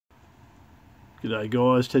G'day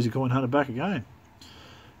guys, Tassie Coin Hunter back again.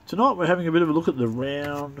 Tonight we're having a bit of a look at the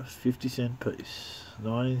round 50-cent piece,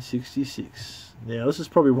 1966. Now this is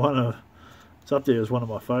probably it's up there as one of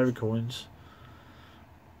my favourite coins,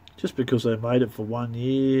 just because they made it for 1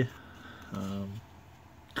 year.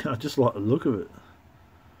 I just like the look of it.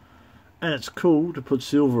 And it's cool to put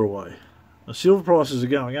silver away. Now silver prices are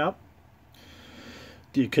going up.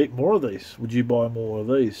 Do you keep more of these? Would you buy more of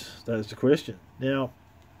these? That is the question. Now,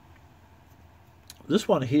 this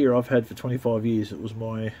one here I've had for 25 years. It was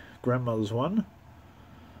my grandmother's one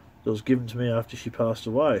that was given to me after she passed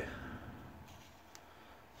away.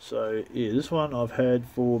 So yeah, this one I've had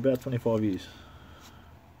for about 25 years.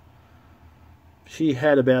 She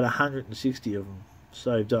had about 160 of them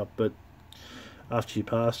saved up, but after she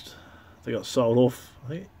passed, they got sold off.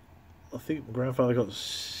 I think my grandfather got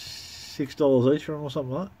 $6 each for them or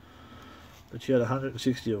something like that. But she had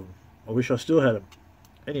 160 of them. I wish I still had them.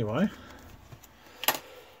 Anyway,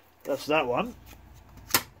 that's that one.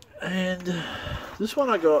 And this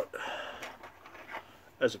one I got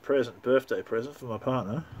as a present, birthday present for my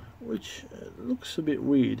partner, which looks a bit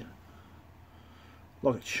weird.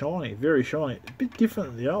 Like it's shiny, very shiny. A bit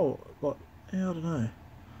different than the old. Like, I don't know.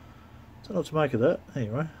 Don't know what to make of that.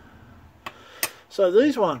 Anyway. So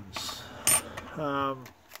these ones, I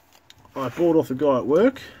bought off a guy at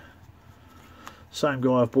work. Same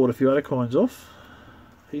guy I've bought a few other coins off.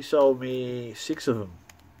 He sold me 6 of them.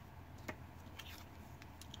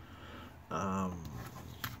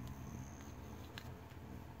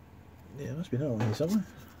 Yeah, there must be another one here somewhere.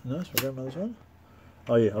 No, it's my grandmother's one.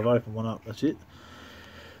 Oh yeah, I've opened one up, that's it.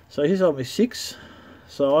 So he sold me 6.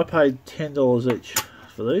 So I paid $10 each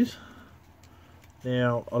for these.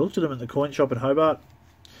 Now, I looked at them in the coin shop in Hobart,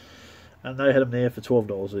 and they had them there for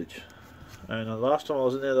 $12 each. And the last time I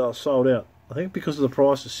was in there, they were sold out. I think because of the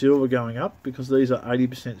price of silver going up, because these are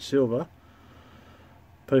 80% silver,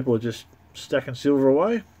 people are just stacking silver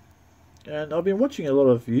away. And I've been watching a lot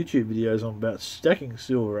of YouTube videos on about stacking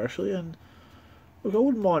silver actually, and look, I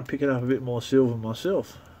wouldn't mind picking up a bit more silver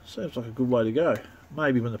myself. Seems like a good way to go.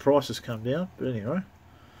 Maybe when the prices come down, but anyway.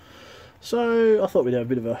 So I thought we'd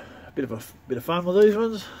have a bit of fun with these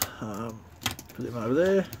ones. Put them over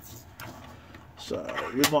there. So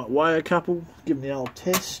we might weigh a couple, give them the old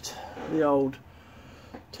test, the old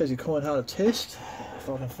Tassie Coin Hunter test. If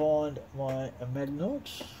I can find my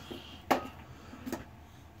magnet.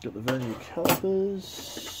 Got the vernier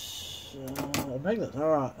calipers. Magnet,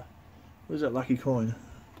 alright. Where's that lucky coin?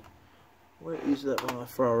 Where is that one I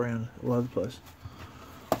throw around all over the place?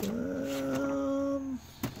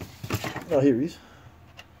 Oh, here he is.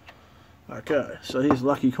 Okay, so here's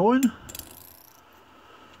lucky coin.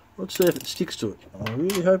 Let's see if it sticks to it. I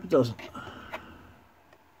really hope it doesn't.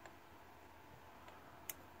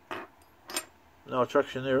 No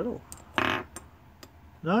attraction there at all.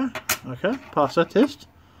 No? Okay, pass that test.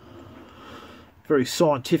 Very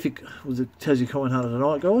scientific with the Tassie Coin Hunter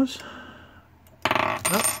tonight, guys.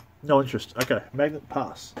 No interest. Okay, magnet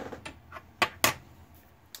pass.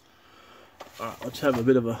 Alright, let's have a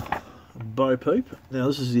bit of a bow peep. Now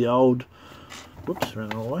this is the old, whoops, ran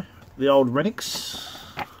the wrong way. The old Renix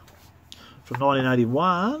from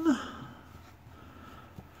 1981.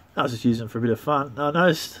 I was just using it for a bit of fun. I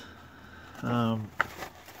noticed, look around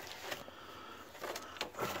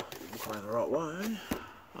the right way.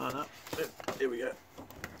 Oh no, here we go.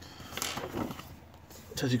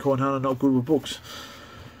 Tassie Coin Hunter, not good with books.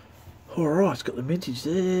 Alright, it's got the mintage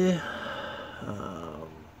there.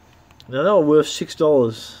 Now they were worth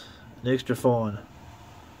 $6, an extra fine.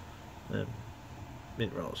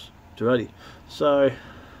 Mint rolls, $2.80. So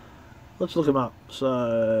let's look them up.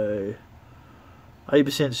 So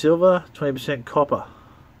 80% silver, 20% copper.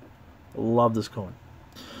 Love this coin.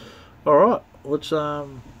 Alright, let's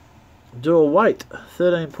do a weight.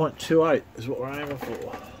 13.28 is what we're aiming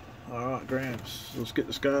for. Alright, grams. Let's get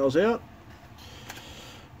the scales out.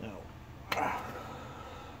 Now,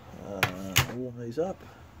 warm these up.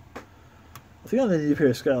 I think I need a new pair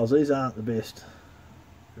of scales. These aren't the best.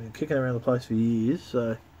 I've been kicking around the place for years,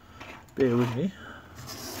 so bear with me.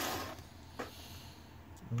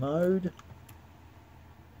 Mode.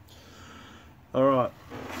 Alright.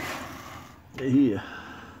 Here.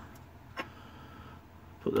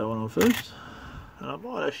 Put that one on first. And I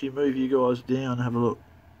might actually move you guys down and have a look.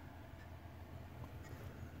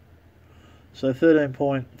 So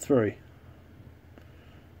 13.3.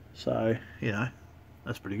 So, you know,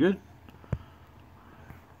 that's pretty good.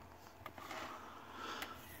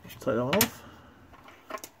 Let's take that one off.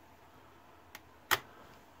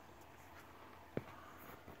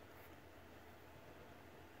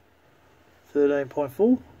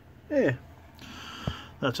 $13.4. Yeah,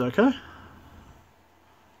 that's okay.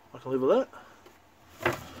 can live with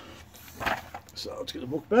that. So let's get the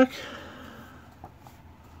book back.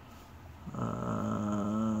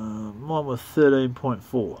 Mine was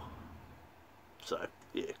 13.4. So,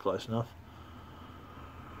 yeah, close enough.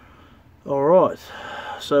 Alright,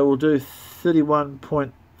 so we'll do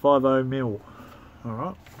 31.50 mil.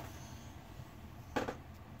 Alright.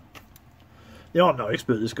 Yeah, I'm no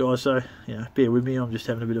expert at this, guy, so, you know, bear with me. I'm just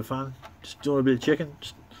having a bit of fun. Just doing a bit of checking.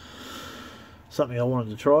 Just something I wanted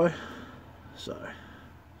to try. So,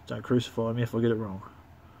 don't crucify me if I get it wrong.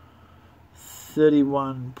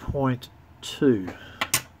 31.2.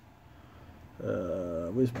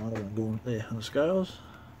 Where's my other one going? There, on the scales.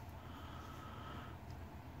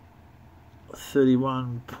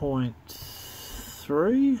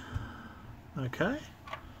 31.3. Okay.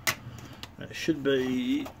 It should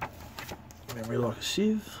be memory like a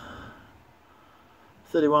sieve.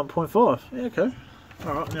 31.5. Yeah, okay.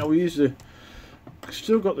 Alright, now we use the...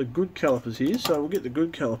 Still got the good calipers here, so we'll get the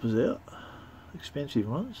good calipers out. Expensive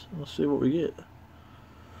ones. We'll see what we get.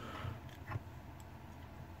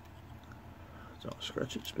 Don't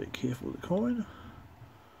scratch it, just be careful with the coin.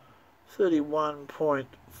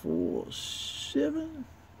 31.47.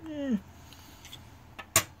 Yeah.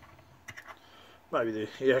 Maybe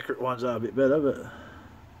the accurate ones are a bit better, but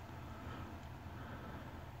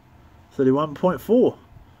 31.4.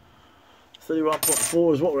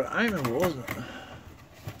 31.4 is what we're aiming for, wasn't it?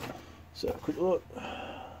 So quick look.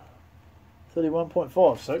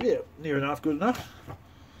 31.5. So yeah, near enough, good enough.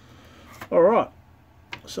 Alright.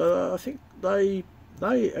 So I think they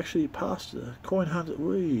actually passed the coin hunter.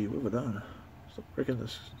 What have I done? I reckon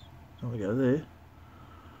this. I'm gonna go there.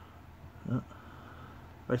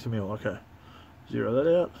 Back to mil. Okay. Zero that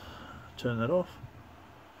out. Turn that off.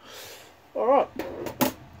 Alright.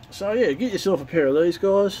 So yeah, get yourself a pair of these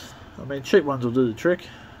guys. I mean, cheap ones will do the trick.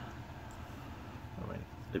 I mean,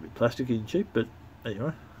 they're a bit plasticky and cheap, but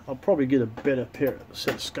anyway. I'll probably get a better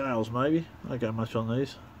set of scales maybe. I don't go much on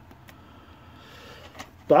these.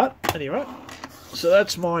 But anyway, so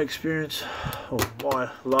that's my experience, or my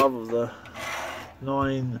love of the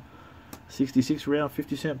 1966 round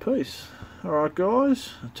 50-cent piece. Alright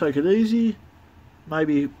guys, take it easy.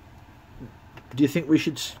 Maybe, do you think we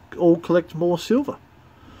should all collect more silver?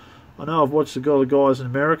 I know I've watched the guys in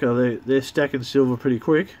America, they're stacking silver pretty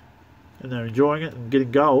quick, and they're enjoying it and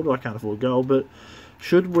getting gold. I can't afford gold, but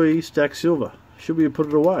should we stack silver? Should we put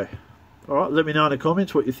it away? Alright, let me know in the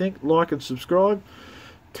comments what you think. Like and subscribe.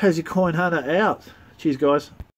 Tassie Coin Hunter out. Cheers guys.